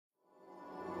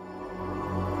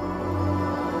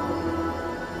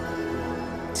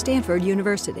Stanford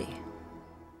University.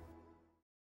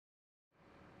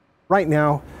 Right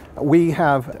now, we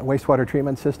have wastewater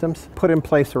treatment systems put in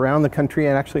place around the country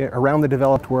and actually around the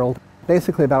developed world,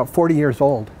 basically about 40 years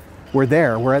old.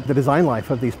 We're at the design life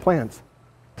of these plants.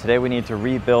 Today we need to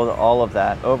rebuild all of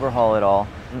that, overhaul it all,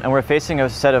 and we're facing a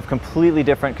set of completely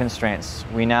different constraints.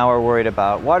 We now are worried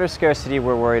about water scarcity,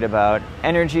 we're worried about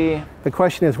energy. The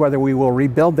question is whether we will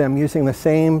rebuild them using the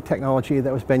same technology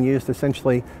that was been used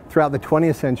essentially throughout the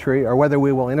 20th century, or whether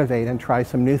we will innovate and try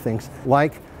some new things,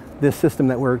 like this system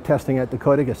that we're testing at the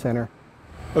Kotiga Center.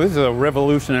 Well, this is a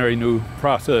revolutionary new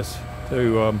process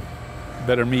to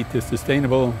better meet the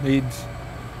sustainable needs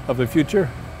of the future.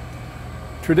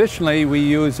 Traditionally, we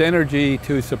use energy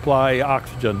to supply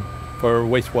oxygen for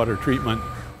wastewater treatment.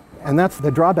 And that's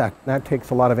the drawback. That takes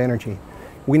a lot of energy.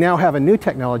 We now have a new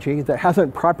technology that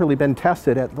hasn't properly been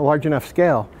tested at a large enough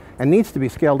scale and needs to be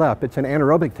scaled up. It's an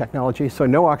anaerobic technology, so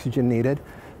no oxygen needed.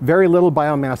 Very little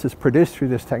biomass is produced through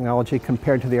this technology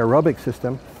compared to the aerobic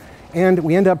system. And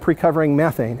we end up recovering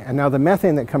methane. And now the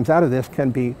methane that comes out of this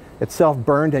can be itself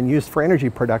burned and used for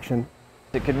energy production.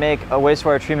 It could make a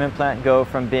wastewater treatment plant go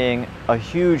from being a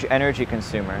huge energy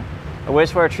consumer. A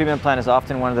wastewater treatment plant is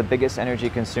often one of the biggest energy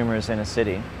consumers in a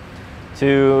city,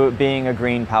 to being a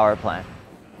green power plant.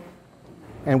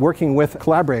 And working with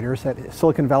collaborators at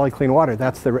Silicon Valley Clean Water,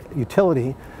 that's the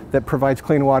utility that provides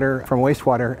clean water from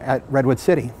wastewater at Redwood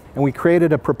City. And we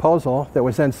created a proposal that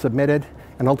was then submitted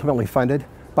and ultimately funded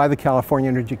by the California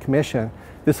Energy Commission.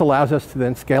 This allows us to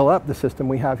then scale up the system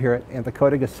we have here at the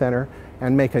Kotiga Center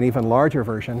and make an even larger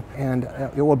version, and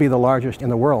it will be the largest in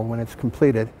the world when it's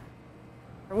completed.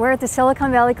 We're at the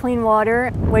Silicon Valley Clean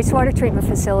Water Wastewater Treatment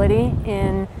Facility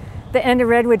in the end of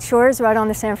Redwood Shores, right on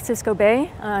the San Francisco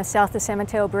Bay, south of San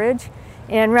Mateo Bridge.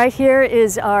 And right here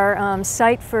is our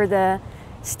site for the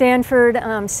Stanford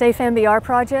Safe MBR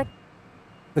project.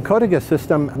 The Kotiga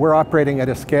system, we're operating at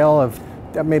a scale of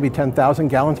maybe 10,000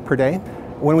 gallons per day.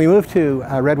 When we move to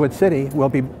Redwood City, we'll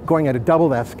be going at double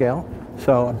that scale,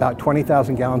 so about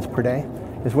 20,000 gallons per day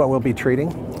is what we'll be treating.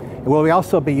 We'll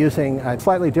also be using a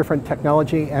slightly different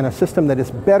technology and a system that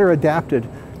is better adapted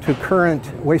to current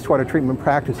wastewater treatment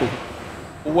practices.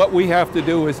 What we have to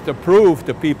do is to prove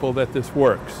to people that this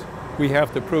works. We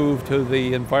have to prove to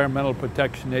the Environmental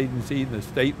Protection Agency, the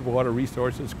State Water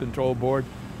Resources Control Board,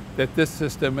 that this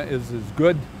system is as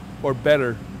good or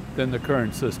better than the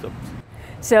current systems.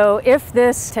 So if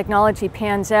this technology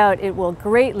pans out, it will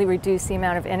greatly reduce the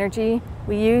amount of energy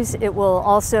we use. It will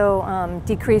also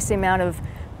decrease the amount of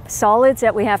solids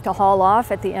that we have to haul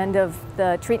off at the end of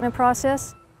the treatment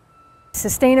process.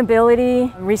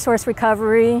 Sustainability, resource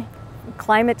recovery,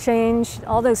 climate change,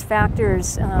 all those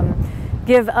factors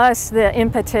give us the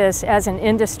impetus as an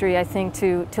industry, I think,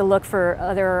 to look for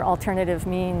other alternative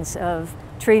means of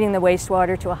treating the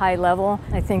wastewater to a high level.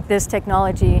 I think this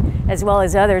technology, as well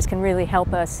as others, can really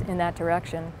help us in that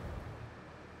direction.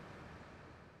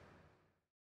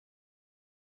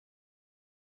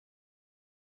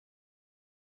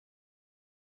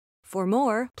 For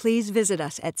more, please visit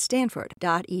us at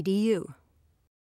stanford.edu.